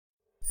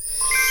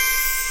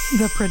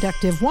The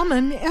Productive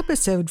Woman,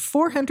 episode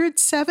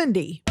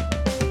 470.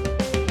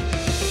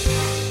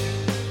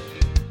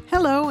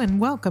 Hello and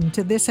welcome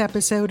to this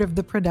episode of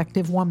The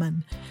Productive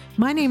Woman.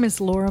 My name is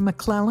Laura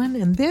McClellan,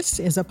 and this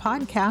is a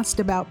podcast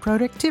about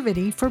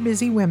productivity for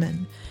busy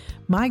women.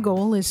 My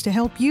goal is to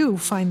help you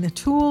find the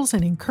tools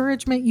and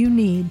encouragement you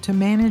need to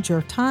manage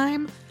your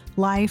time,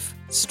 life,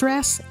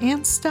 stress,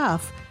 and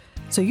stuff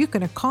so you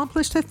can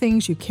accomplish the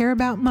things you care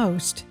about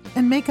most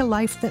and make a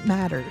life that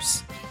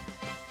matters.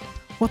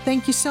 Well,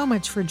 thank you so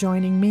much for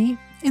joining me.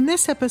 In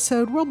this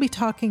episode, we'll be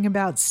talking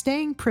about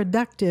staying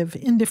productive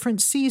in different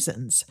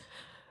seasons.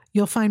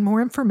 You'll find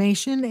more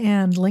information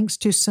and links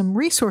to some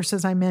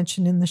resources I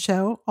mentioned in the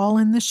show, all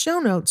in the show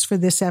notes for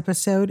this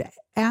episode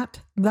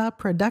at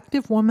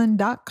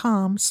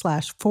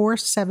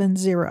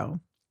theproductivewoman.com/470.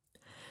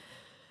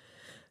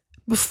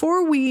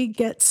 Before we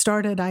get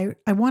started, I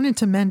wanted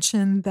to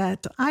mention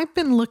that I've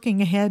been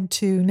looking ahead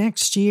to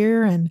next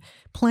year and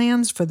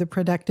plans for The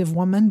Productive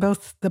Woman,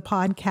 both the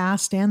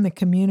podcast and the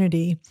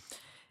community.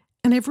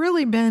 And I've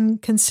really been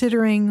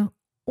considering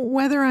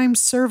whether I'm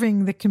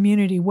serving the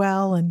community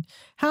well and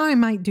how I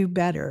might do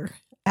better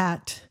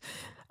at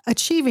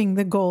achieving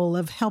the goal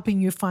of helping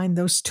you find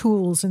those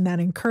tools and that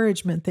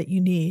encouragement that you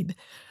need.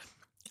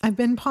 I've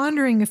been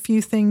pondering a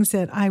few things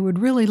that I would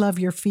really love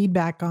your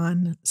feedback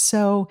on.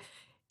 So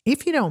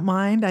if you don't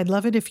mind, I'd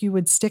love it if you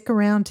would stick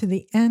around to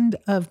the end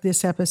of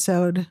this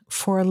episode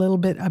for a little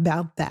bit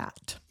about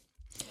that.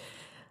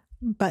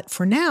 But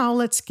for now,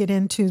 let's get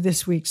into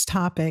this week's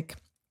topic.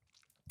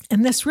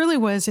 And this really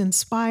was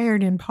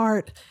inspired in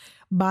part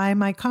by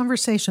my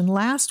conversation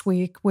last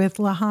week with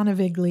Lahana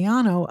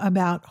Vigliano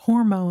about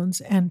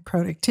hormones and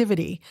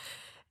productivity.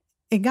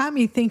 It got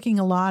me thinking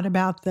a lot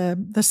about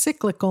the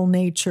cyclical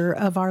nature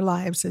of our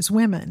lives as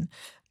women.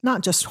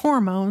 Not just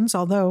hormones,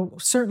 although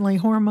certainly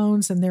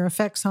hormones and their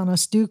effects on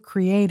us do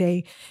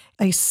create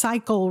a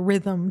cycle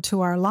rhythm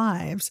to our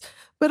lives,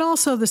 but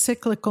also the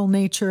cyclical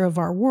nature of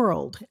our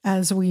world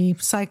as we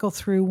cycle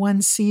through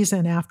one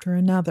season after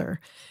another.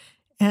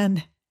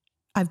 And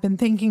I've been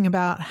thinking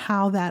about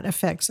how that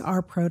affects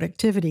our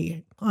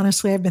productivity.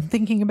 Honestly, I've been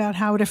thinking about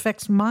how it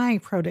affects my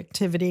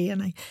productivity.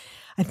 And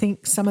I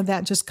think some of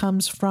that just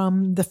comes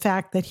from the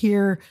fact that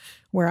here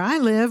where I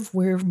live,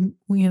 we've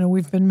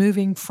been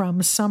moving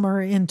from summer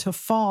into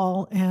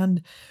fall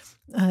and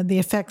the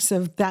effects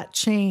of that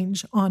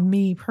change on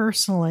me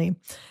personally.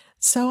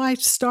 So I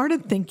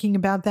started thinking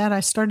about that. I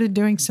started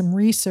doing some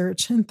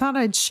research and thought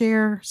I'd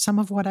share some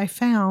of what I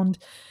found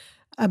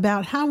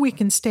about how we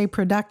can stay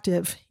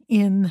productive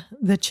in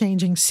the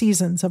changing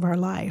seasons of our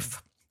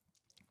life.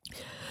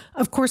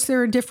 Of course,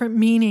 there are different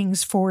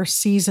meanings for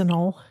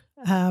seasonal.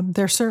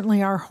 There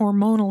certainly are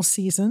hormonal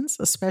seasons,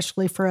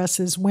 especially for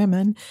us as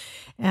women.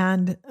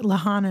 And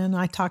Lahana and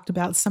I talked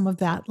about some of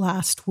that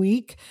last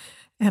week.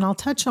 And I'll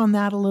touch on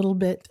that a little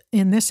bit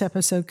in this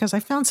episode because I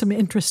found some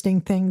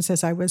interesting things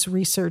as I was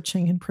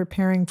researching and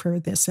preparing for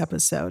this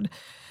episode.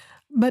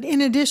 But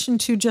in addition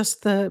to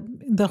just the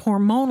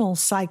hormonal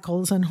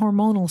cycles and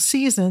hormonal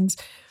seasons,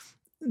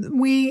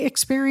 we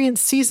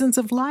experience seasons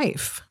of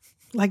life,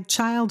 like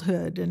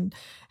childhood and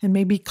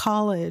maybe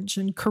college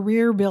and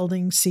career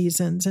building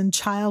seasons and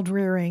child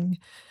rearing,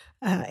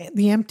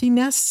 the empty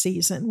nest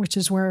season, which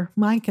is where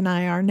Mike and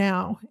I are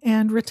now,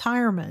 and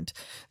retirement.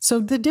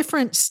 So the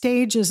different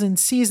stages and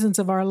seasons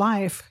of our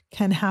life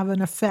can have an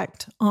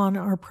effect on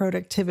our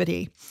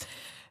productivity.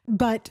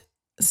 But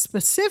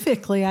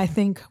specifically, I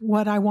think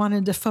what I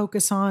wanted to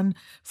focus on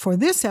for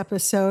this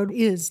episode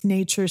is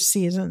nature's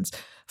seasons.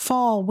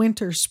 Fall,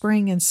 winter,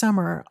 spring, and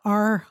summer.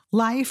 Our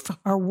life,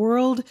 our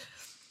world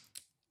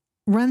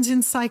runs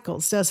in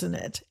cycles, doesn't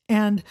it?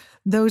 And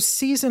those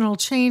seasonal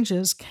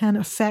changes can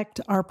affect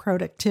our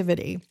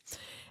productivity.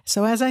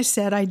 So as I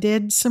said, I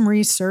did some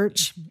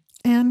research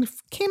and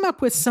came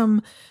up with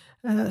some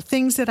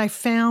things that I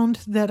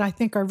found that I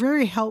think are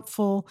very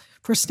helpful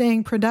for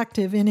staying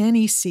productive in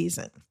any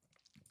season.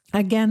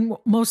 Again,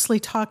 mostly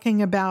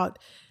talking about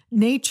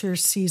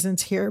nature's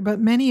seasons here, but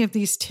many of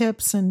these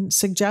tips and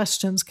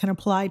suggestions can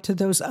apply to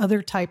those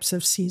other types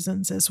of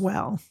seasons as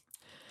well.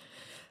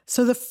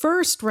 So the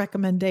first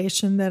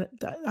recommendation that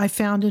I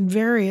found in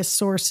various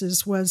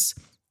sources was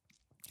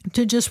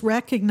to just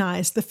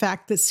recognize the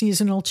fact that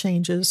seasonal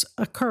changes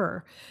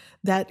occur,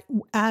 that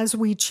as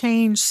we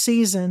change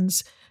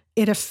seasons,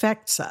 it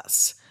affects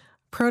us.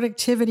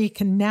 Productivity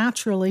can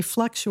naturally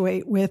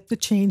fluctuate with the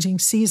changing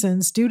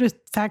seasons due to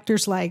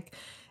factors like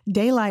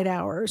daylight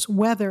hours,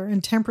 weather,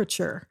 and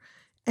temperature.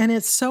 And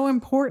it's so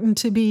important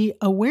to be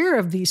aware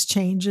of these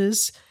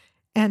changes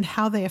and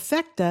how they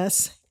affect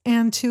us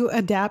and to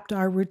adapt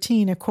our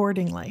routine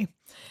accordingly.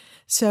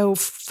 So,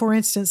 for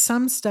instance,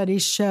 some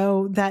studies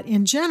show that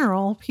in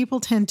general, people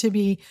tend to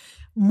be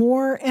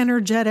more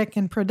energetic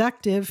and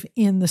productive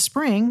in the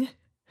spring,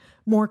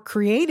 more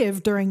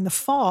creative during the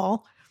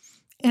fall,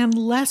 and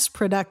less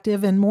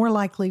productive and more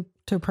likely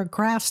to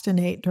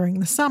procrastinate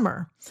during the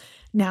summer.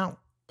 Now,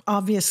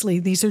 obviously,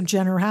 these are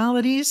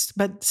generalities,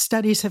 but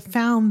studies have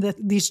found that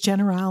these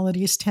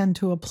generalities tend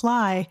to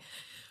apply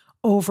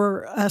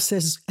over us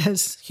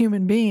as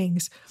human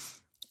beings.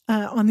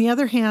 On the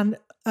other hand,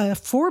 a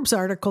Forbes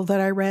article that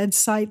I read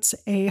cites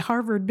a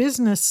Harvard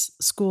Business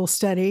School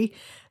study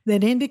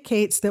that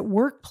indicates that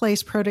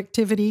workplace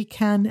productivity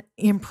can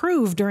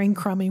improve during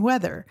crummy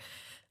weather.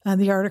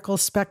 The article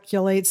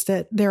speculates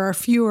that there are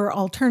fewer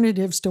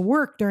alternatives to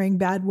work during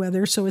bad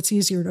weather, so it's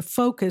easier to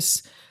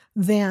focus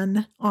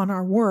then on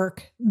our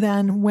work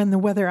than when the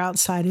weather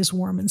outside is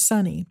warm and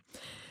sunny.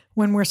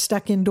 When we're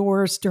stuck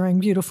indoors during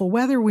beautiful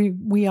weather,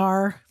 we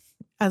are,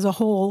 as a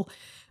whole,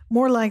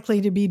 more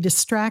likely to be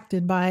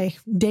distracted by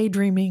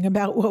daydreaming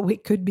about what we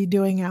could be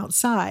doing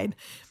outside.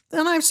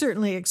 And I've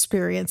certainly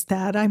experienced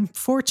that. I'm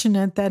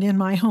fortunate that in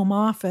my home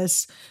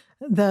office,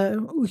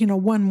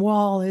 one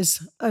wall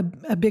is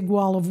a big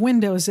wall of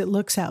windows that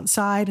looks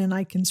outside, and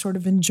I can sort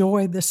of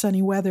enjoy the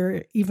sunny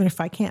weather even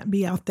if I can't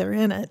be out there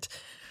in it.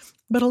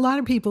 But a lot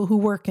of people who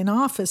work in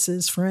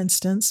offices, for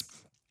instance,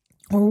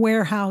 or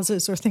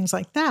warehouses or things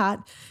like that,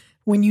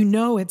 when you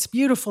know it's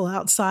beautiful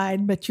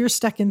outside, but you're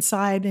stuck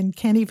inside and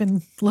can't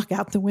even look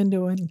out the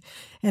window and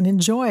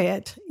enjoy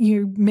it,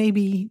 you may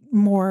be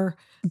more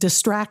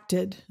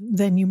distracted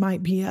than you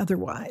might be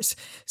otherwise.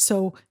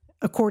 So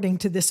according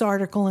to this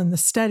article and the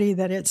study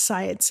that it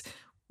cites,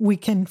 we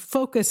can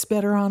focus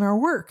better on our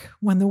work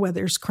when the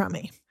weather's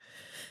crummy.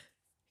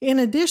 In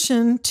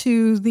addition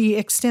to the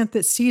extent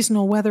that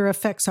seasonal weather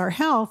affects our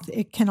health,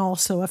 it can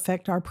also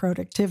affect our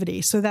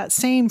productivity. So that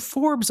same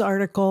Forbes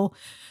article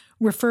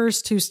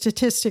refers to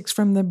statistics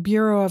from the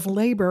Bureau of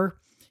Labor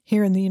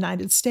here in the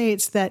United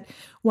States that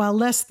while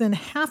less than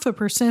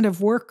 0.5%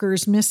 of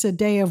workers miss a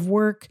day of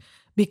work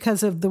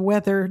because of the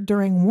weather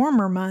during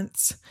warmer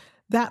months,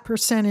 that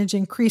percentage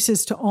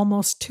increases to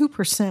almost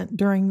 2%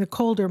 during the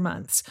colder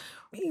months.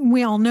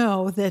 We all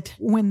know that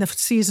when the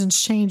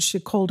seasons change to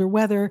colder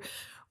weather,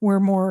 we're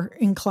more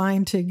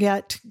inclined to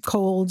get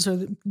colds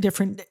or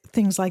different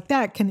things like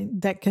that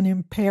can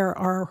impair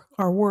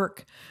our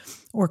work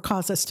or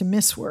cause us to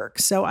miss work.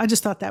 So I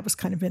just thought that was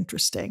kind of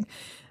interesting.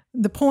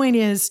 The point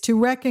is to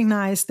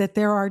recognize that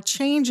there are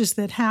changes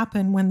that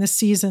happen when the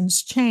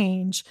seasons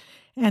change,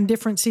 and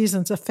different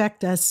seasons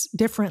affect us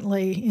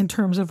differently in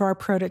terms of our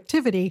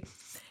productivity,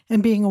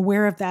 and being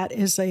aware of that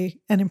is an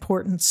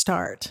important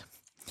start.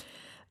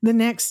 The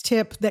next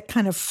tip that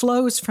kind of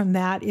flows from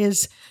that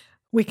is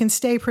we can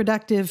stay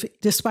productive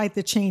despite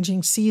the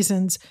changing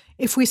seasons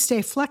if we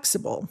stay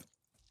flexible.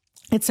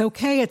 It's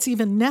okay, it's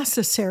even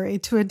necessary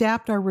to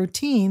adapt our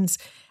routines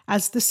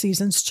as the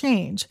seasons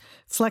change.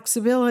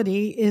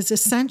 Flexibility is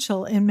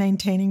essential in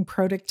maintaining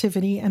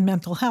productivity and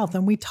mental health.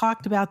 And we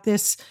talked about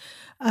this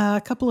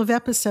a couple of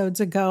episodes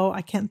ago.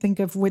 I can't think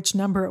of which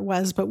number it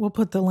was, but we'll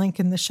put the link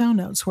in the show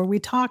notes where we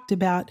talked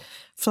about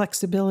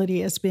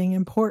flexibility as being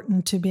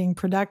important to being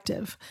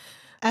productive.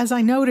 As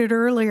I noted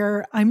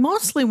earlier, I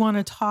mostly want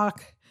to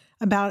talk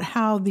about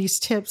how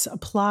these tips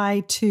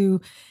apply to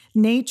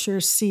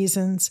nature's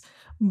seasons.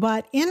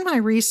 But in my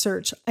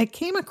research, I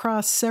came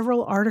across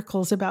several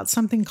articles about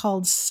something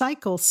called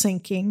cycle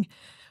syncing,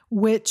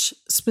 which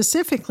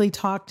specifically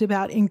talked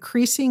about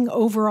increasing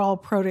overall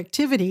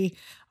productivity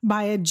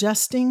by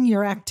adjusting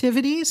your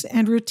activities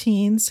and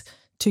routines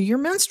to your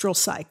menstrual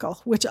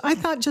cycle, which I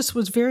thought just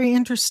was very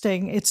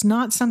interesting. It's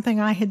not something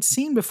I had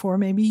seen before.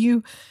 Maybe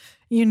you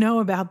know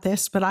about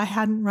this, but I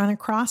hadn't run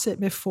across it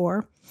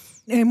before.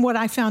 And what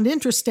I found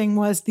interesting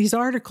was these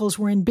articles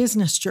were in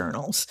business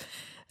journals.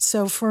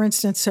 So, for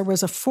instance, there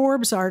was a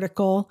Forbes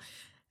article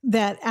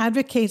that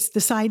advocates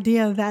this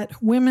idea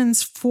that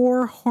women's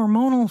 4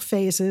 hormonal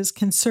phases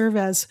can serve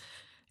as,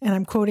 and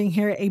I'm quoting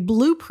here, a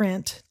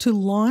blueprint to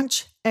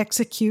launch,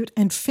 execute,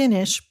 and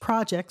finish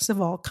projects of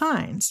all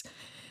kinds.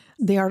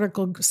 The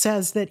article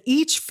says that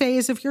each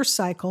phase of your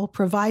cycle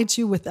provides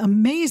you with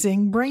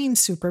amazing brain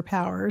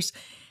superpowers,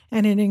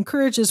 and it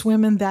encourages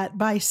women that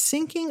by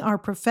syncing our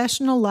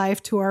professional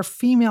life to our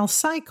female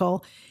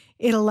cycle,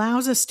 it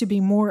allows us to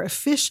be more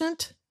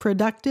efficient,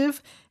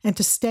 productive, and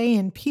to stay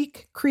in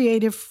peak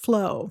creative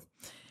flow.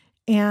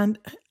 And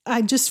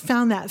I just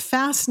found that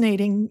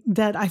fascinating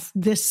that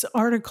this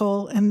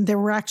article, and there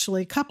were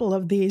actually a couple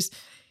of these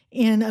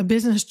in a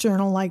business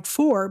journal like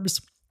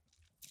Forbes,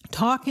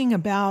 talking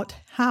about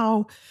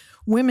how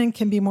women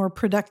can be more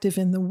productive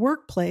in the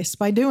workplace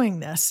by doing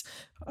this.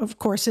 Of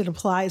course, it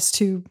applies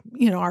to,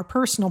 our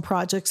personal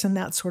projects and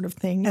that sort of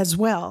thing as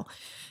well.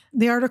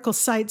 The article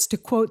cites to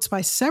quotes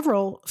by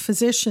several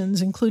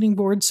physicians, including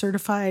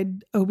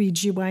board-certified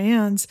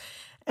OBGYNs,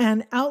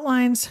 and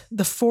outlines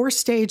the 4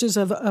 stages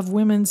of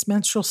women's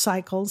menstrual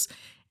cycles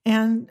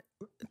and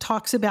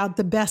talks about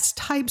the best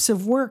types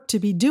of work to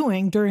be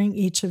doing during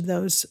each of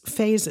those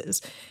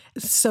phases.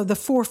 So the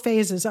 4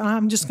 phases,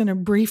 I'm just going to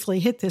briefly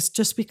hit this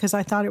just because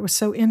I thought it was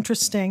so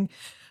interesting.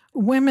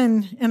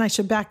 Women, and I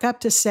should back up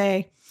to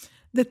say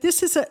that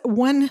this is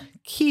one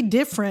key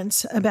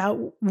difference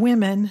about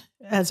women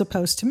as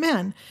opposed to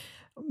men.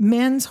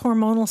 Men's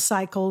hormonal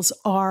cycles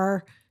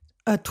are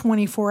a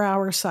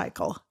 24-hour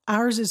cycle.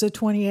 Ours is a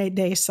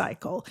 28-day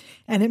cycle,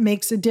 and it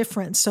makes a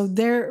difference. So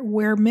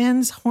where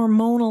men's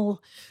hormonal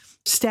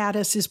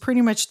status is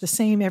pretty much the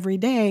same every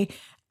day,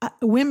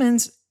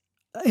 women's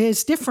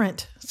is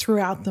different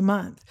throughout the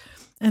month.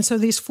 And so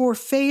these 4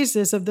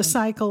 phases of the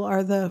cycle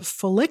are the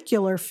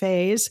follicular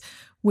phase,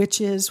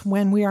 which is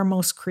when we are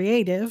most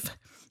creative,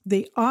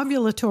 the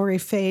ovulatory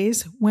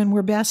phase, when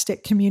we're best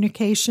at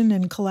communication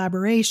and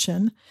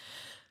collaboration,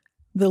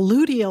 the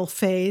luteal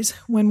phase,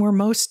 when we're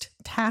most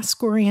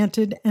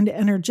task-oriented and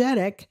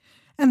energetic,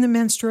 and the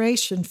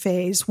menstruation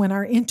phase, when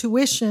our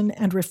intuition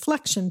and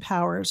reflection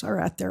powers are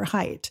at their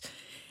height.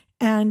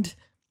 And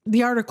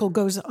the article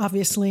goes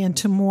obviously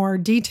into more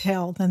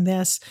detail than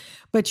this,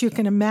 but you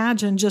can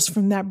imagine just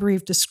from that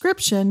brief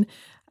description,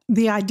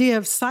 the idea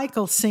of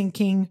cycle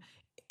syncing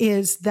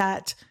is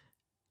that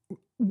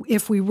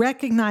if we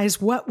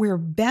recognize what we're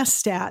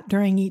best at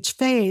during each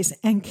phase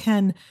and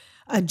can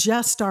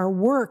adjust our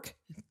work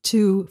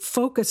to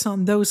focus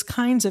on those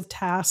kinds of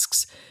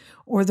tasks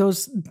or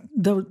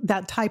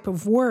that type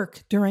of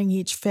work during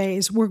each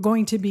phase, we're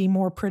going to be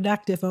more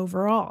productive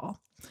overall.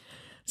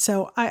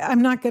 So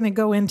I'm not going to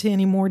go into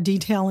any more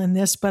detail in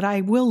this, but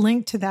I will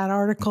link to that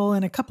article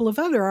and a couple of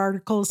other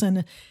articles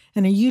and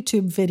a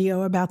YouTube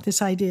video about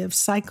this idea of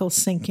cycle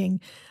syncing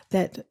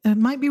that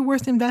might be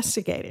worth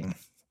investigating.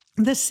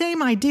 The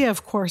same idea,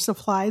 of course,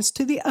 applies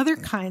to the other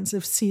kinds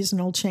of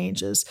seasonal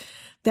changes.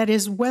 That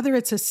is, whether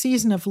it's a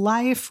season of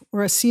life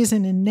or a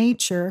season in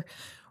nature,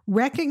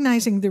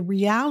 recognizing the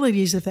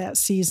realities of that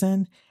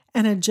season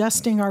and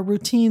adjusting our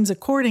routines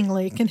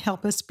accordingly can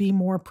help us be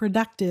more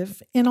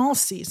productive in all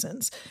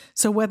seasons.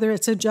 So whether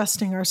it's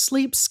adjusting our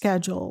sleep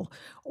schedule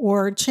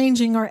or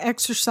changing our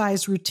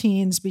exercise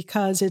routines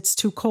because it's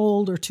too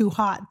cold or too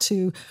hot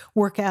to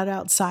work out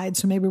outside,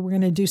 so maybe we're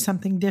going to do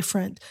something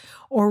different,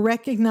 or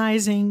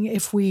recognizing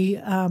if we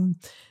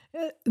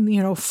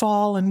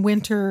fall and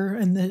winter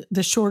and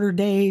the shorter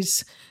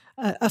days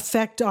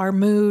affect our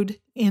mood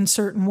in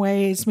certain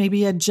ways,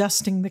 maybe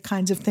adjusting the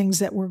kinds of things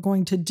that we're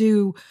going to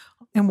do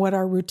and what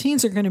our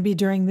routines are going to be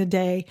during the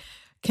day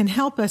can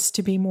help us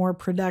to be more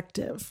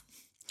productive.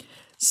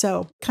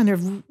 So kind of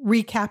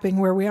recapping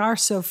where we are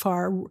so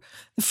far,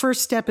 the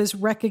first step is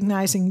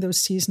recognizing those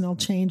seasonal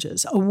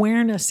changes.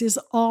 Awareness is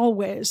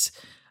always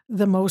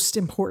the most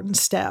important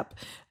step,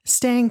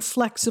 staying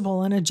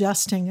flexible and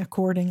adjusting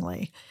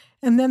accordingly.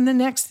 And then the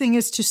next thing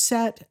is to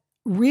set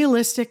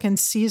realistic and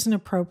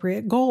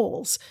season-appropriate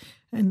goals.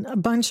 And a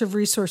bunch of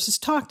resources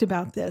talked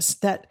about this,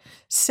 that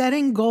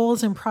setting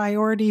goals and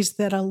priorities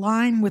that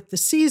align with the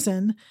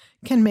season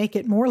can make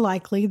it more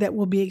likely that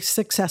we'll be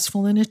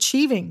successful in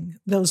achieving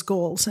those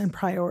goals and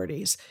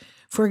priorities.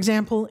 For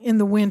example, in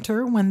the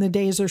winter, when the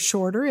days are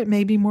shorter, it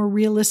may be more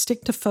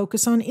realistic to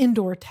focus on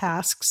indoor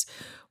tasks,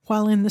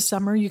 while in the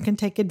summer you can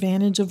take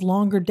advantage of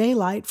longer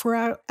daylight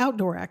for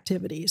outdoor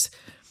activities.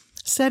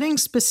 Setting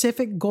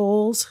specific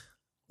goals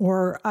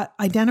or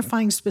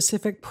identifying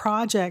specific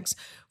projects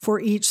for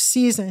each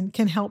season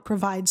can help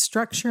provide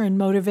structure and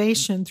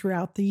motivation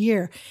throughout the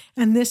year.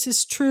 And this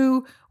is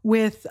true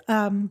with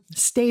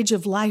stage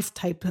of life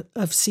type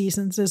of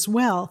seasons as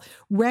well.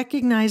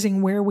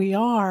 Recognizing where we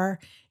are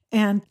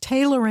and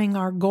tailoring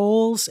our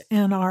goals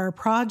and our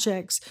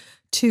projects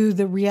to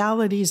the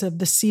realities of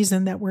the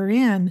season that we're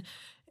in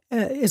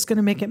is going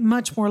to make it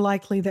much more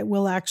likely that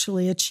we'll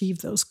actually achieve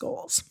those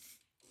goals.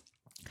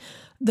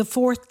 The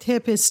fourth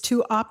tip is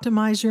to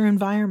optimize your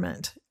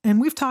environment. And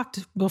we've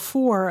talked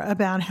before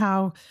about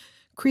how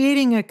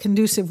creating a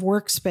conducive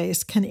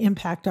workspace can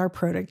impact our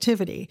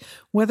productivity,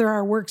 whether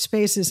our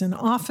workspace is an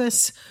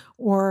office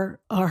or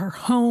our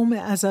home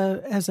as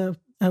a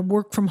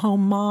work from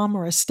home mom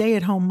or a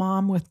stay-at-home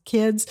mom with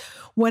kids,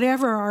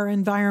 whatever our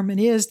environment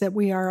is that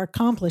we are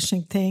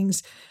accomplishing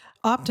things,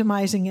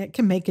 optimizing it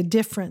can make a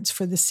difference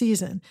for the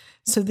season.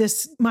 So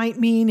this might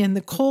mean in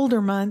the colder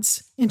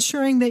months,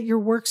 ensuring that your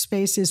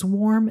workspace is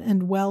warm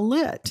and well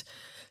lit.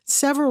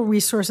 Several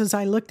resources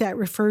I looked at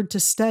referred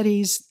to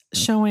studies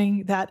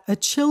showing that a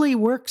chilly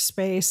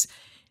workspace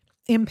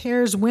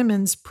impairs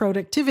women's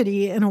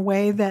productivity in a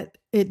way that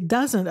it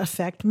doesn't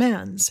affect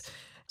men's.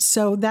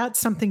 So that's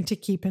something to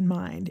keep in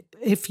mind.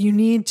 If you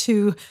need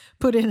to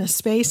put in a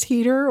space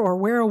heater or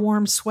wear a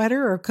warm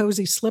sweater or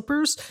cozy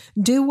slippers,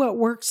 do what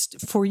works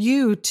for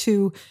you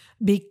to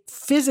be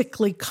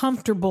physically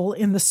comfortable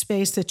in the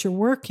space that you're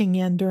working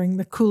in during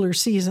the cooler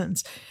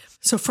seasons.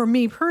 So for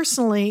me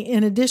personally,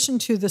 in addition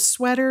to the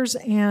sweaters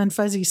and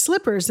fuzzy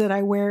slippers that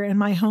I wear in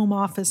my home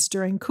office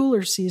during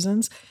cooler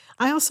seasons,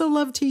 I also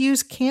love to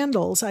use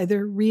candles,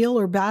 either real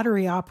or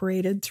battery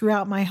operated,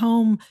 throughout my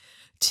home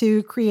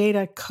to create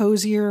a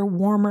cozier,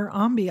 warmer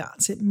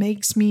ambiance. It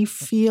makes me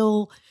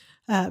feel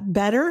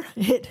better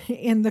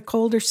in the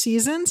colder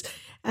seasons,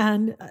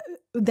 and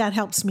that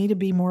helps me to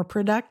be more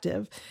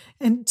productive.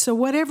 And so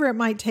whatever it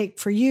might take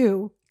for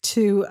you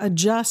to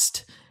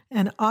adjust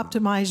and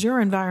optimize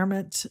your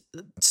environment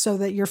so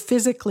that you're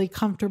physically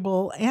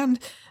comfortable and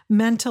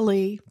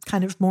mentally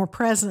kind of more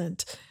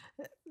present,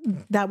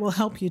 that will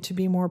help you to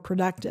be more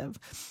productive.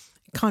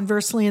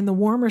 Conversely, in the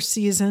warmer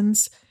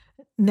seasons,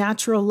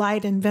 natural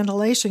light and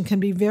ventilation can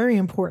be very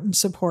important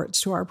supports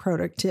to our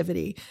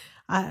productivity.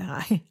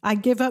 I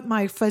give up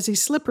my fuzzy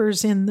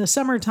slippers in the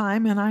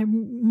summertime, and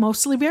I'm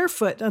mostly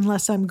barefoot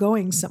unless I'm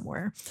going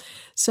somewhere.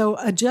 So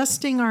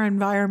adjusting our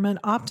environment,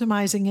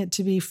 optimizing it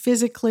to be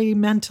physically,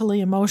 mentally,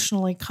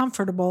 emotionally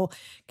comfortable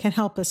can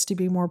help us to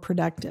be more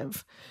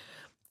productive.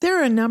 There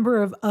are a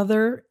number of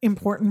other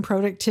important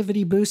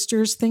productivity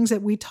boosters, things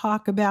that we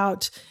talk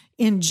about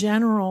in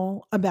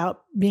general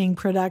about being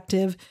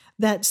productive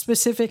that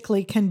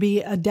specifically can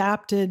be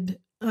adapted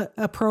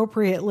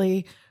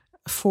appropriately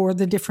for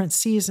the different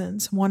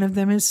seasons. One of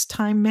them is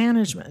time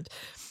management.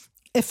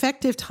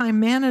 Effective time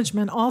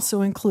management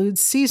also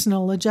includes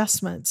seasonal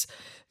adjustments.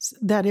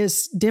 That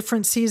is,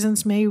 different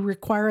seasons may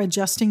require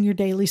adjusting your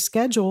daily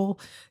schedule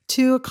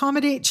to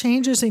accommodate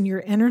changes in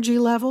your energy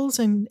levels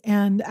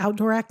and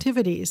outdoor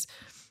activities.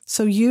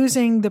 So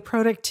using the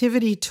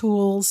productivity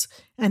tools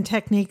and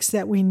techniques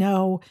that we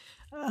know,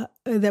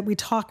 that we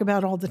talk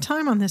about all the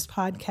time on this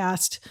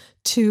podcast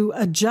to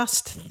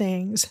adjust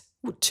things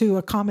to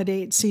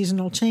accommodate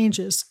seasonal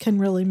changes can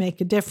really make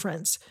a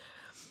difference.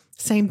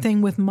 Same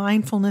thing with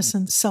mindfulness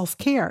and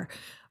self-care.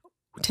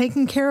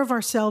 Taking care of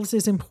ourselves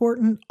is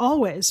important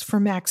always for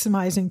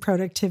maximizing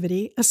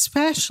productivity,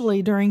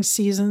 especially during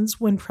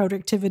seasons when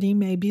productivity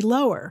may be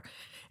lower.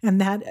 And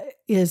that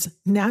is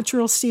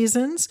natural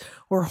seasons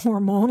or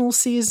hormonal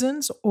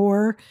seasons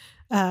or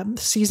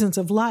seasons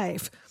of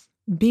life.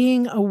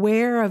 Being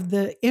aware of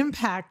the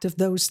impact of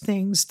those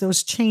things,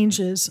 those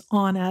changes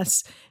on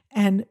us,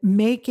 and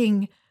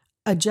making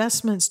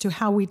adjustments to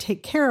how we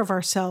take care of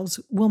ourselves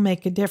will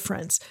make a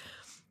difference.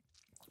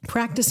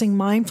 Practicing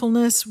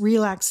mindfulness,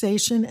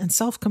 relaxation, and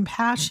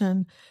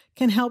self-compassion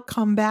can help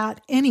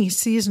combat any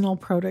seasonal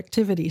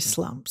productivity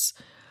slumps.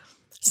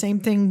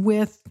 Same thing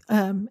with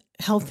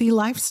healthy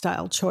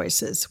lifestyle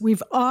choices.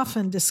 We've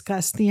often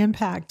discussed the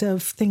impact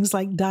of things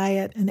like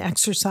diet and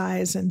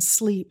exercise and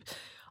sleep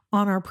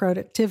on our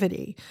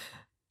productivity.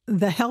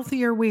 The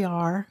healthier we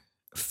are,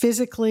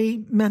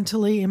 physically,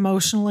 mentally,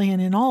 emotionally,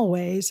 and in all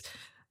ways,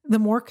 the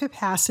more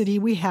capacity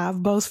we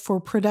have both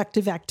for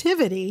productive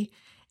activity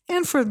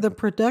and for the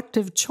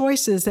productive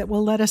choices that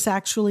will let us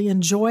actually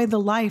enjoy the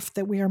life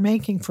that we are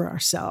making for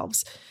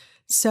ourselves.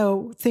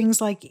 So things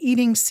like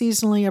eating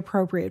seasonally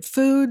appropriate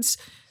foods,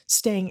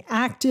 staying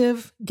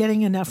active,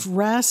 getting enough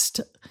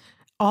rest,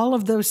 all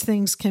of those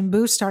things can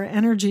boost our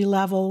energy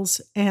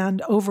levels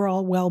and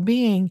overall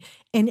well-being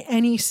in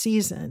any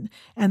season.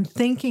 And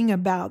thinking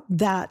about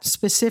that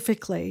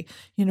specifically,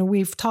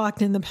 we've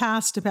talked in the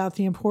past about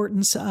the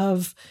importance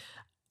of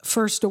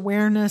first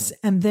awareness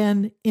and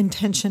then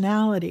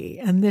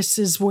intentionality. And this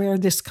is where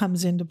this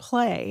comes into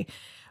play.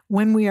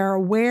 When we are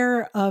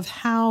aware of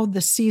how the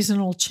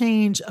seasonal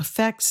change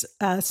affects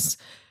us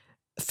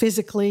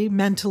physically,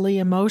 mentally,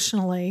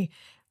 emotionally,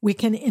 we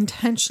can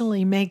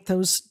intentionally make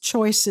those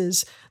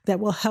choices that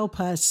will help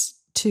us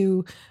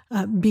to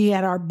be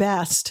at our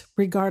best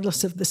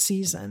regardless of the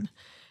season.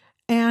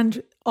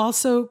 And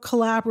also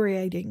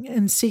collaborating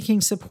and seeking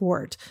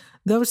support.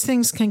 Those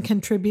things can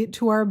contribute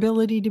to our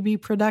ability to be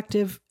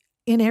productive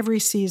in every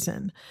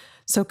season.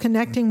 So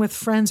connecting with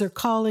friends or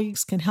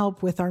colleagues can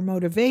help with our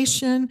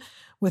motivation,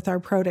 with our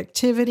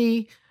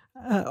productivity,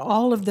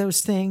 all of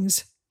those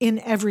things in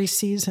every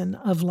season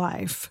of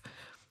life.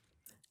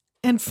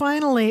 And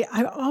finally,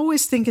 I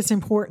always think it's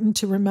important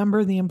to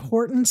remember the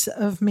importance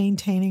of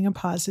maintaining a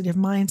positive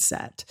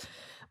mindset.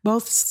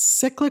 Both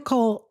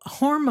cyclical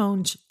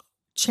hormone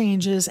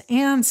changes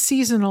and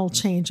seasonal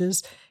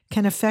changes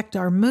can affect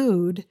our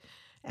mood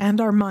and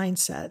our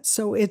mindset.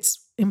 So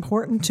it's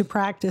important to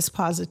practice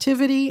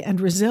positivity and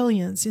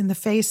resilience in the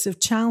face of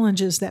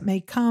challenges that may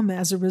come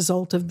as a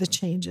result of the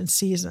change in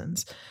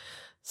seasons.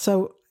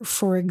 So,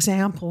 for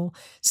example,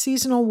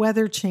 seasonal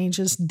weather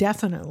changes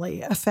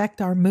definitely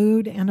affect our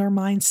mood and our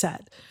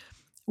mindset.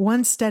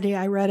 One study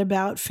I read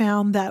about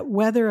found that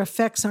weather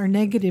affects our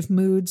negative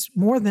moods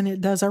more than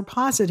it does our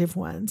positive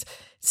ones,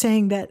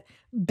 saying that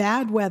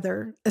bad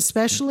weather,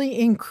 especially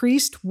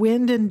increased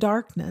wind and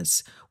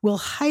darkness, will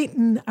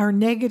heighten our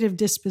negative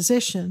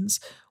dispositions,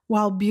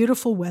 while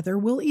beautiful weather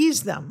will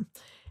ease them.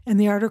 And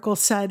the article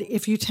said,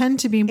 if you tend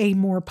to be a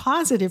more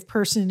positive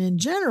person in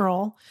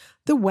general,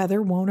 the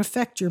weather won't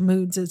affect your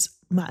moods as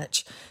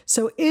much.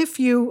 So if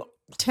you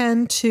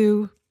tend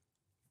to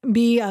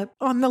be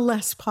on the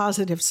less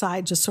positive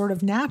side, just sort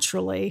of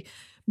naturally,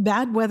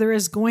 bad weather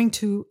is going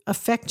to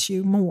affect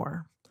you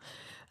more.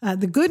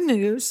 The good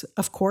news,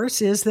 of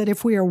course, is that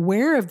if we are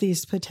aware of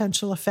these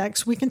potential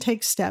effects, we can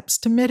take steps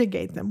to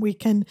mitigate them. We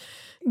can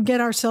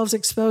get ourselves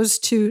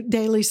exposed to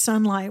daily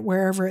sunlight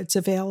wherever it's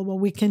available.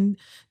 We can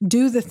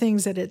do the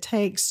things that it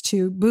takes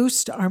to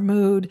boost our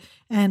mood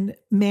and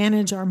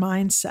manage our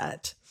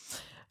mindset.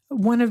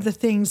 One of the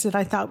things that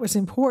I thought was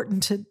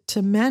important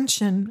to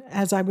mention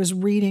as I was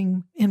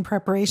reading in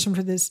preparation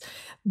for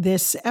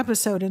this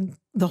episode and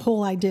the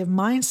whole idea of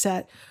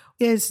mindset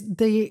is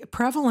the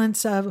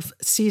prevalence of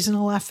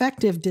seasonal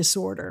affective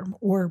disorder,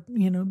 or,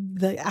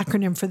 the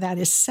acronym for that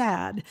is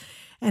SAD.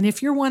 And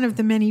if you're one of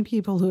the many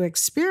people who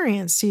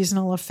experience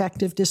seasonal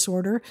affective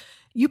disorder,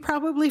 you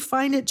probably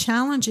find it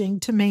challenging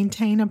to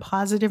maintain a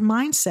positive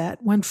mindset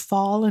when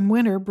fall and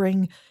winter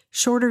bring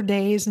shorter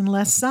days and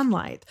less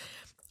sunlight.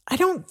 I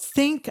don't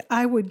think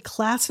I would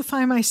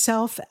classify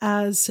myself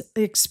as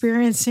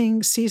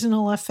experiencing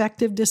seasonal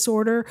affective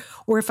disorder,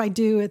 or if I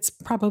do, it's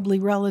probably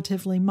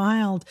relatively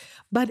mild.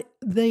 But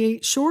the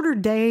shorter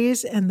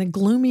days and the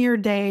gloomier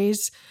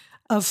days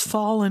of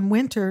fall and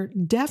winter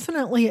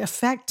definitely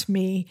affect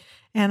me.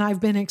 And I've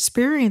been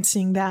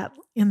experiencing that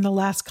in the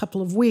last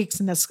couple of weeks.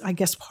 And that's, I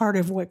guess, part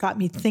of what got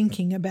me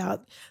thinking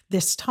about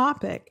this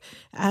topic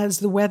as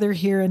the weather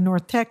here in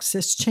North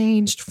Texas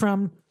changed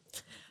from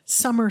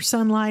summer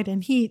sunlight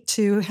and heat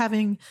to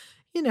having,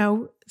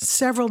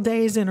 several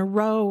days in a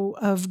row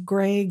of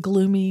gray,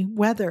 gloomy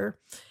weather,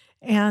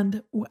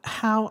 and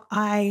how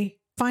I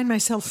find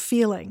myself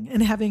feeling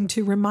and having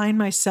to remind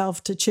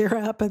myself to cheer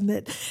up and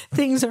that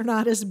things are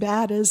not as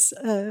bad as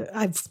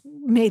I've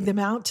made them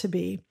out to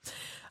be.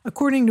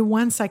 According to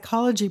one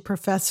psychology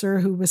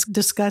professor who was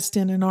discussed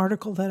in an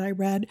article that I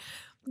read,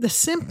 the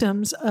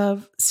symptoms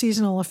of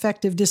seasonal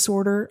affective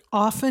disorder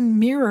often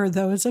mirror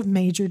those of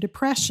major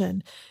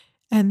depression.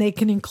 And they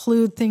can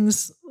include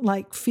things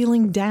like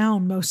feeling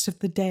down most of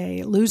the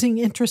day, losing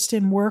interest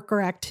in work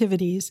or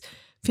activities,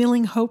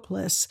 feeling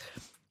hopeless,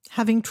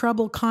 having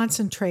trouble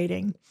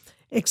concentrating,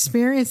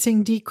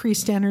 experiencing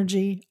decreased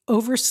energy,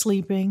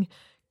 oversleeping,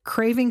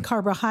 craving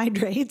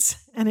carbohydrates,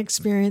 and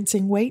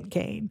experiencing weight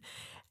gain.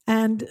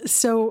 And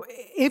so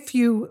if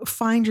you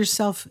find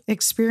yourself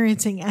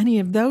experiencing any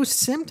of those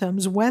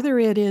symptoms, whether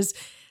it is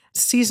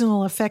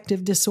seasonal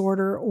affective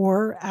disorder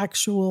or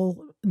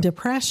actual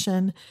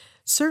depression,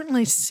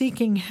 certainly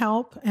seeking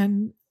help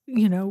and,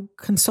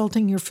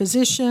 consulting your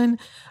physician,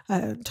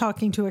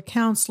 talking to a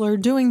counselor,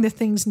 doing the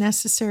things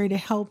necessary to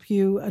help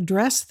you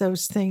address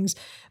those things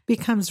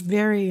becomes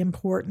very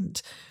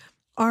important.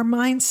 Our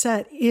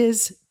mindset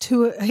is,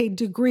 to a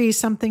degree,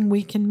 something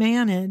we can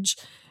manage,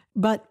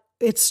 but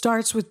it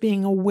starts with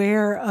being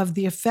aware of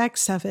the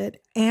effects of it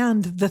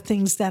and the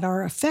things that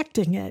are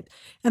affecting it,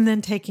 and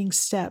then taking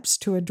steps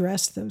to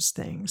address those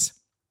things.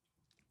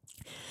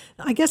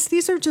 I guess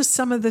these are just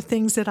some of the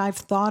things that I've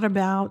thought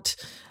about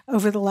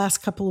over the last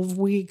couple of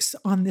weeks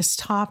on this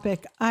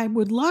topic. I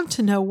would love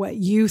to know what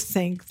you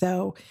think,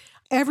 though.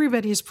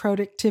 Everybody's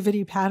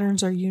productivity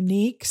patterns are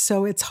unique,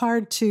 so it's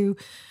hard to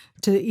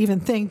even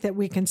think that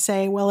we can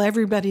say, well,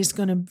 everybody's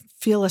going to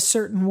feel a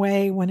certain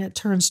way when it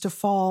turns to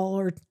fall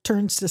or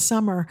turns to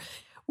summer.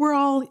 We're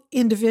all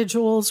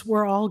individuals.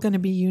 We're all going to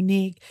be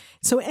unique.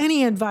 So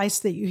any advice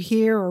that you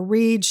hear or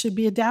read should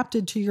be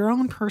adapted to your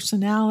own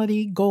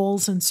personality,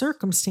 goals, and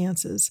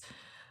circumstances.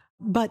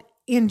 But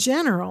in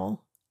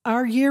general,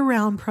 our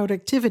year-round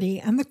productivity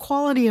and the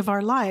quality of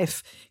our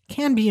life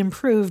can be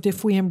improved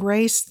if we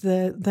embrace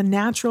the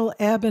natural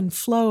ebb and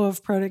flow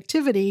of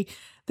productivity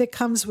that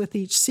comes with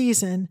each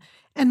season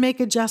and make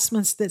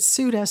adjustments that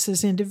suit us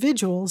as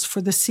individuals for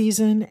the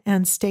season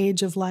and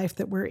stage of life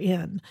that we're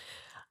in.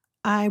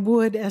 I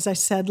would, as I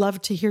said,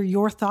 love to hear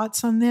your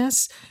thoughts on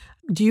this.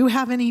 Do you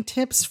have any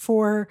tips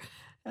for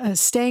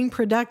staying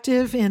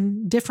productive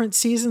in different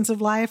seasons of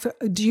life?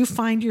 Do you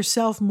find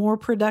yourself more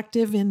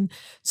productive in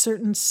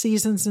certain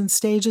seasons and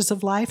stages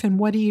of life? And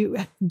what do you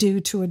do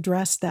to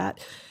address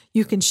that?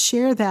 You can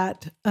share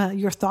that,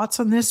 your thoughts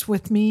on this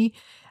with me,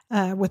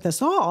 with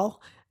us all,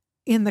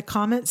 in the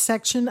comments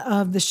section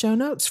of the show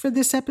notes for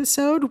this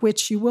episode,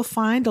 which you will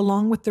find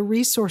along with the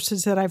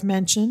resources that I've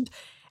mentioned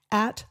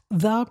at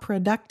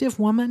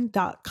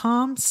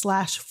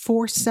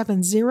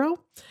theproductivewoman.com/470.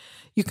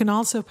 You can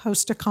also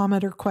post a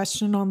comment or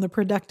question on the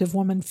Productive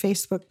Woman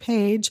Facebook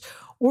page,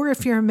 or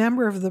if you're a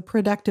member of the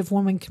Productive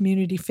Woman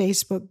Community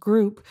Facebook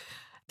group,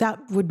 that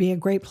would be a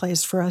great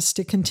place for us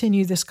to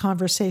continue this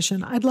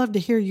conversation. I'd love to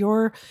hear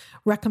your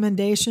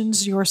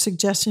recommendations, your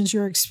suggestions,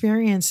 your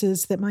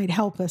experiences that might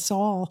help us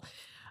all.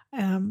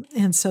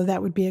 And so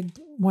that would be a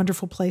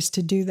wonderful place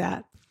to do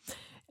that.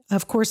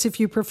 Of course, if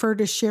you prefer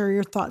to share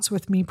your thoughts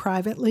with me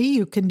privately,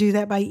 you can do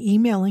that by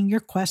emailing your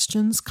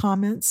questions,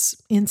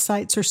 comments,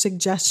 insights, or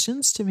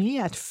suggestions to me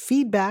at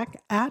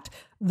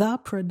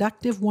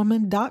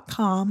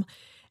feedback@theproductivewoman.com,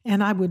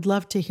 and I would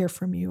love to hear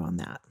from you on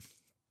that.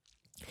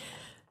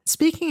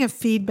 Speaking of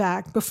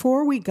feedback,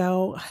 before we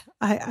go,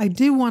 I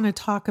do want to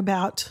talk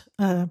about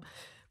the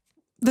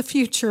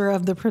future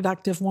of the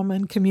Productive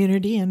Woman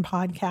community and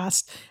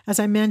podcast. As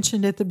I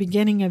mentioned at the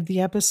beginning of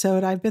the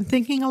episode, I've been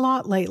thinking a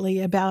lot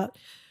lately about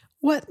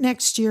what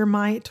next year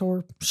might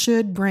or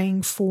should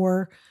bring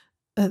for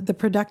the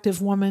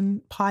Productive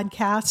Woman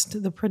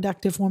podcast, the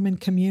Productive Woman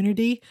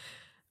community.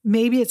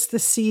 Maybe it's the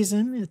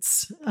season.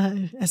 It's,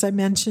 as I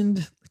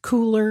mentioned,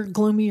 cooler,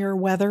 gloomier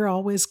weather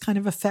always kind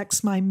of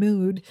affects my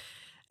mood.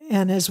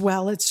 And as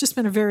well, it's just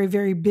been a very,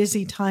 very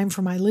busy time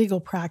for my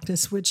legal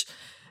practice, which,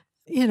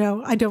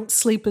 I don't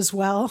sleep as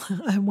well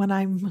when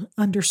I'm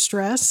under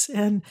stress.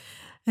 And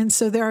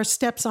so there are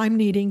steps I'm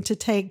needing to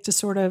take to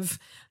sort of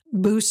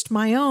boost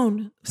my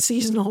own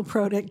seasonal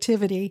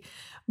productivity.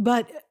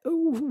 But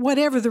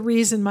whatever the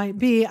reason might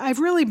be, I've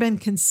really been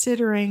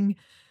considering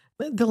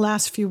the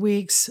last few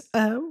weeks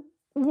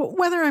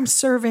whether I'm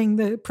serving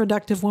the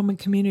productive woman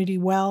community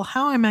well,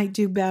 how I might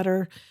do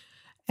better.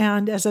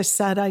 And as I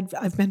said,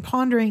 I've been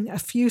pondering a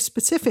few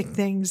specific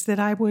things that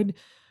I would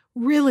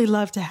really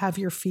love to have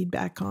your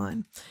feedback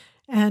on.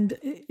 And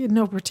in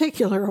no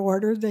particular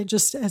order, they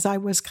just, as I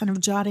was kind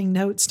of jotting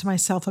notes to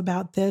myself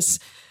about this,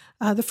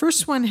 the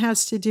first one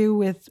has to do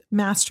with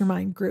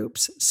mastermind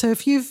groups. So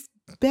if you've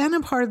been a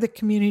part of the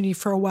community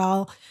for a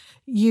while,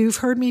 you've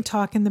heard me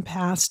talk in the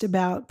past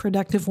about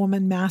Productive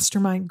Woman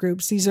mastermind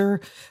groups. These are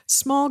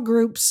small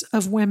groups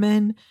of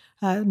women,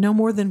 no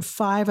more than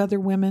 5 other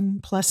women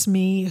plus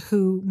me,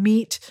 who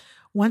meet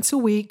once a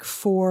week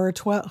for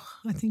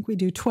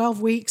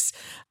 12 weeks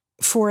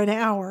for an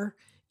hour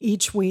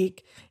each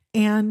week,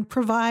 and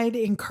provide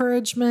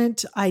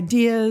encouragement,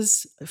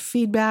 ideas,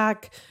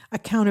 feedback,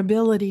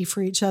 accountability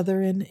for each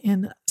other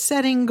in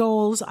setting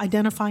goals,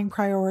 identifying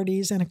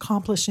priorities, and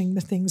accomplishing the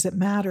things that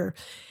matter.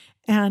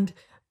 And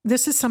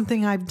this is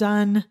something I've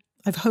done.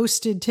 I've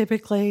hosted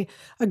typically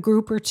a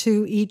group or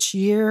 2 each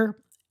year,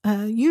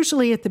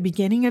 usually at the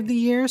beginning of the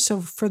year. So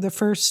for the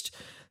first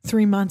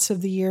 3 months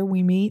of the year,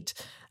 we meet.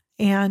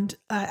 And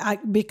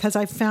because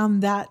I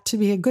found that to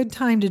be a good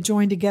time to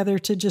join together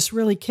to just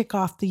really kick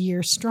off the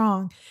year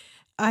strong.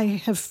 I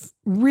have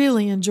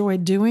really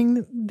enjoyed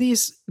doing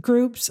these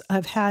groups.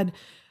 I've had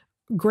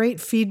great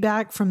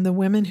feedback from the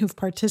women who've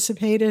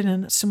participated,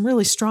 and some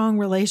really strong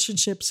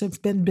relationships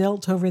have been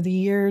built over the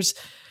years,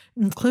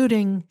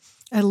 including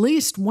at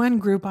least one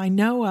group I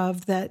know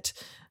of that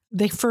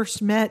they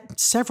first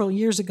met several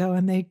years ago,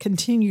 and they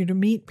continue to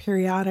meet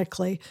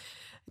periodically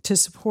to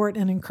support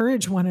and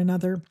encourage one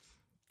another.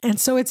 And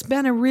so it's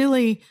been a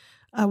really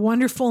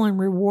wonderful and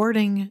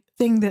rewarding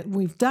thing that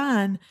we've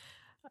done.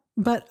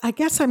 But I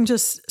guess I'm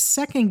just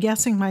second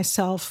guessing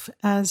myself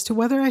as to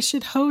whether I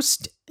should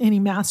host any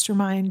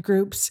mastermind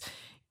groups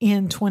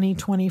in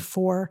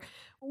 2024,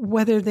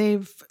 whether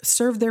they've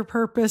served their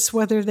purpose,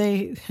 whether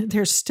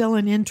there's still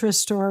an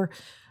interest, or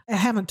I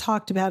haven't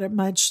talked about it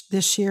much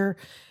this year.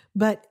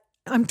 But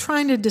I'm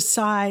trying to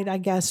decide, I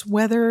guess,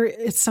 whether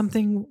it's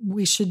something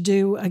we should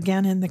do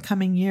again in the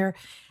coming year.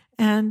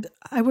 And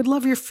I would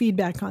love your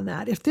feedback on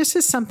that. If this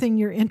is something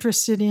you're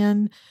interested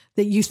in,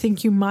 that you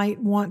think you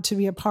might want to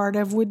be a part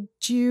of, would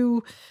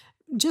you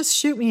just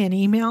shoot me an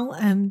email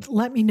and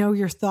let me know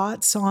your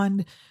thoughts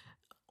on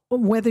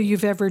whether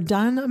you've ever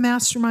done a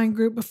mastermind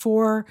group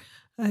before,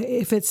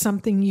 if it's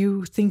something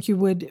you think you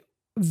would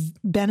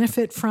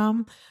benefit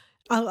from.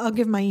 I'll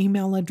give my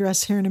email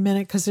address here in a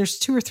minute, because there's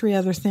 2 or 3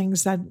 other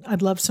things that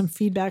I'd love some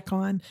feedback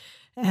on.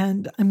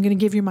 And I'm going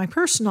to give you my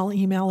personal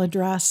email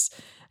address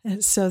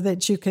so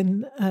that you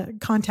can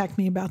contact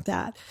me about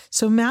that.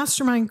 So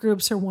mastermind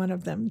groups are one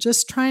of them.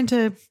 Just trying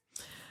to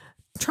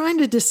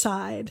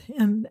decide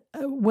and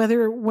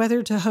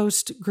whether to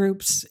host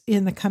groups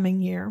in the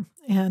coming year,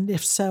 and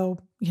if so,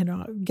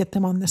 get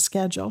them on the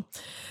schedule.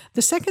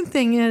 The second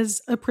thing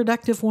is a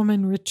Productive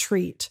Woman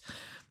retreat.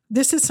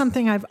 This is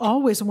something I've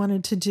always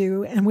wanted to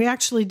do, and we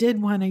actually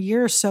did one a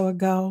year or so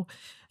ago.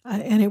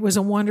 And it was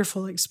a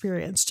wonderful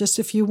experience. Just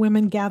a few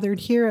women gathered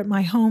here at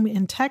my home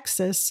in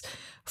Texas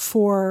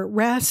for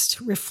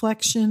rest,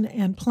 reflection,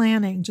 and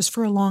planning, just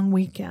for a long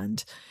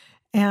weekend.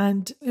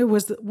 And it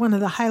was one of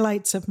the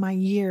highlights of my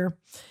year.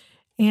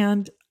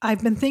 And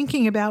I've been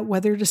thinking about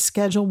whether to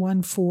schedule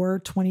one for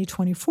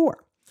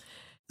 2024.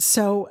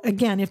 So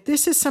again, if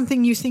this is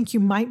something you think you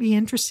might be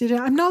interested in,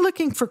 I'm not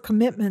looking for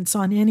commitments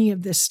on any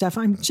of this stuff.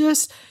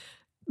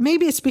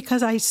 Maybe it's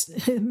because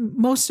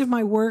most of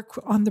my work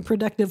on The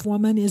Productive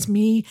Woman is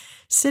me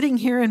sitting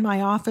here in my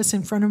office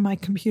in front of my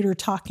computer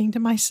talking to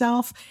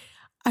myself.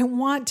 I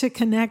want to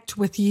connect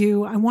with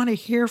you. I want to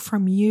hear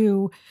from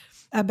you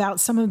about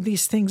some of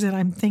these things that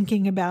I'm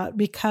thinking about,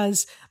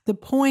 because the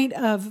point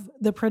of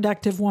The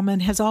Productive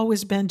Woman has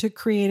always been to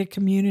create a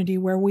community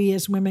where we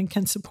as women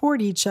can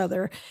support each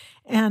other.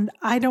 And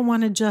I don't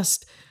want to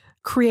just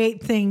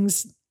create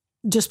things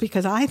just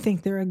because I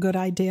think they're a good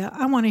idea.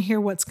 I want to hear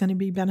what's going to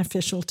be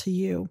beneficial to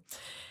you.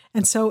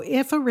 And so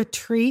if a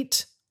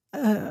retreat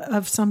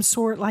of some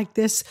sort like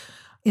this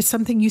is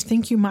something you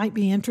think you might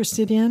be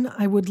interested in,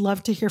 I would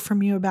love to hear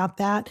from you about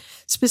that.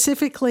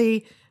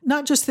 Specifically,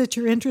 not just that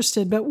you're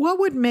interested, but what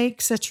would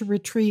make such a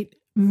retreat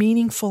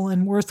meaningful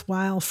and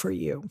worthwhile for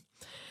you?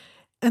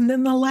 And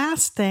then the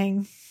last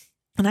thing,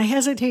 and I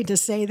hesitate to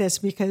say this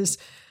because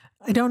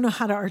I don't know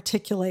how to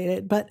articulate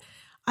it, but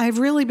I've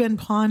really been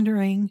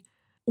pondering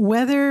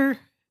whether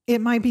it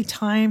might be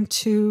time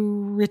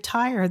to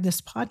retire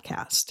this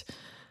podcast.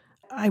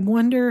 I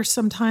wonder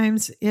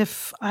sometimes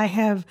if I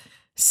have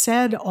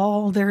said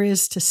all there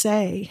is to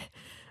say.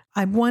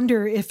 I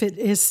wonder if it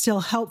is still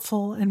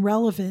helpful and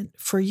relevant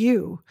for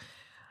you.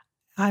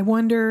 I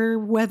wonder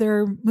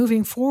whether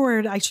moving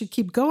forward I should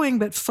keep going,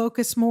 but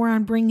focus more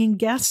on bringing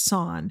guests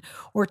on,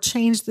 or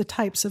change the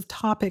types of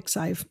topics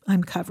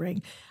I'm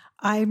covering.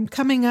 I'm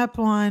coming up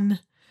on,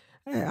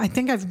 I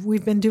think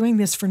we've been doing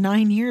this for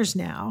 9 years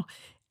now,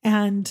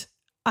 and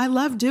I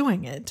love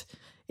doing it.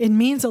 It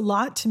means a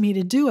lot to me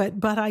to do it,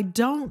 but I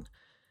don't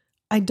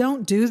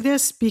do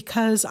this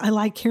because I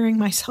like hearing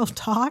myself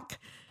talk.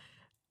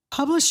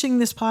 Publishing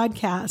this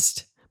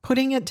podcast,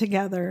 putting it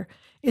together,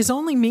 is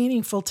only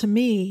meaningful to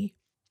me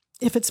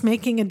if it's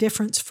making a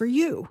difference for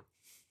you.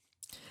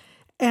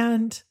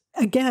 And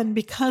again,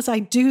 because I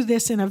do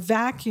this in a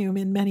vacuum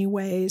in many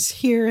ways,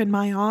 here in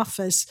my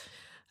office,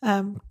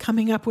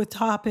 coming up with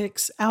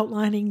topics,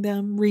 outlining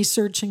them,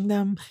 researching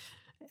them,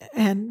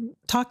 and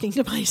talking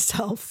to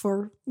myself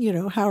for,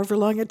 however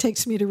long it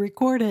takes me to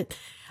record it,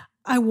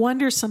 I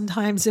wonder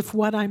sometimes if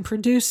what I'm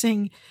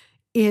producing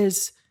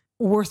is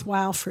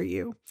worthwhile for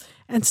you.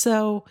 And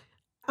so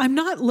I'm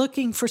not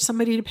looking for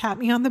somebody to pat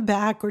me on the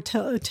back or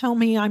tell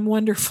me I'm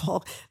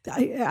wonderful.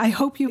 I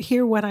hope you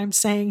hear what I'm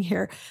saying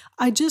here.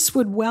 I just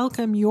would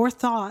welcome your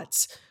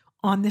thoughts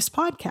on this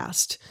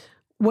podcast,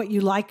 what you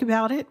like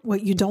about it,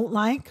 what you don't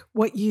like,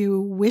 what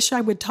you wish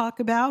I would talk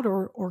about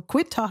or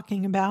quit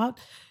talking about,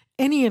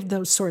 any of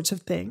those sorts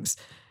of things.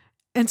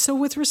 And so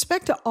with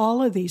respect to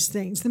all of these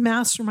things, the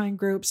mastermind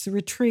groups, the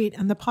retreat,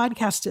 and the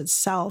podcast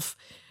itself,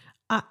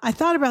 I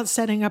thought about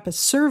setting up a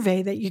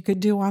survey that you could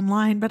do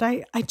online, but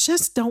I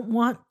just don't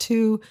want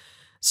to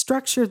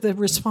structure the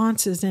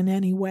responses in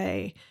any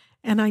way.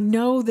 And I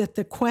know that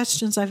the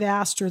questions I've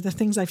asked or the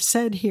things I've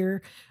said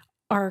here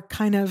are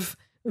kind of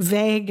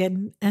vague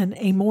and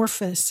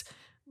amorphous,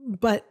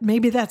 but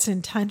maybe that's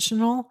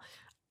intentional.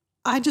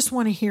 I just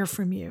want to hear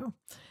from you.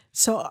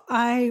 So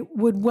I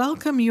would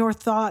welcome your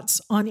thoughts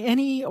on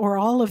any or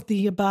all of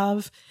the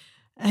above,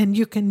 and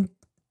you can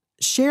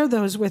share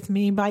those with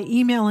me by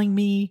emailing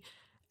me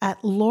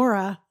at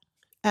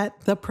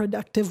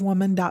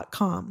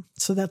laura@theproductivewoman.com.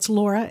 So that's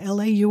Laura,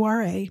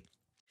 Laura,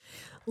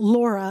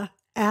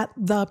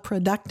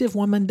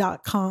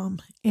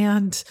 Laura@theproductivewoman.com.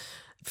 And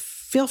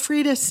feel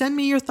free to send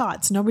me your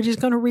thoughts. Nobody's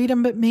going to read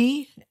them but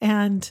me.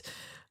 And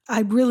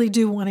I really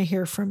do want to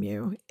hear from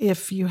you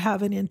if you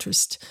have an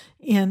interest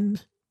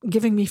in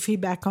giving me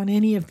feedback on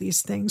any of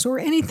these things or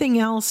anything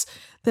else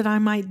that I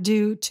might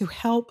do to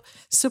help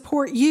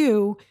support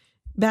you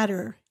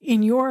better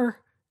in your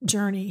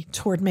journey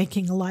toward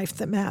making a life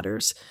that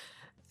matters.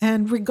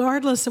 And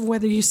regardless of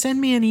whether you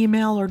send me an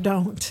email or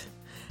don't,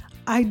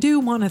 I do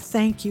want to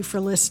thank you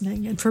for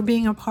listening and for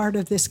being a part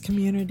of this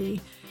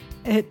community.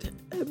 It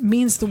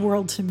means the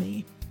world to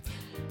me.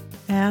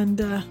 And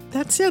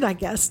that's it, I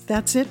guess.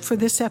 That's it for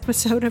this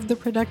episode of The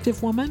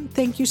Productive Woman.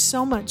 Thank you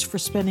so much for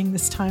spending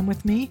this time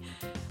with me.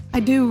 I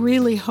do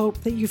really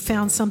hope that you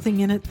found something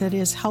in it that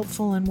is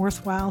helpful and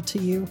worthwhile to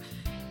you.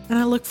 And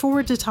I look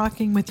forward to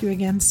talking with you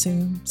again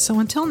soon. So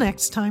until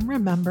next time,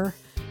 remember,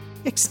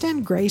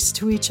 extend grace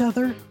to each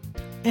other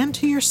and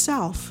to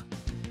yourself,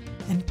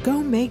 and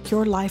go make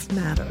your life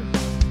matter.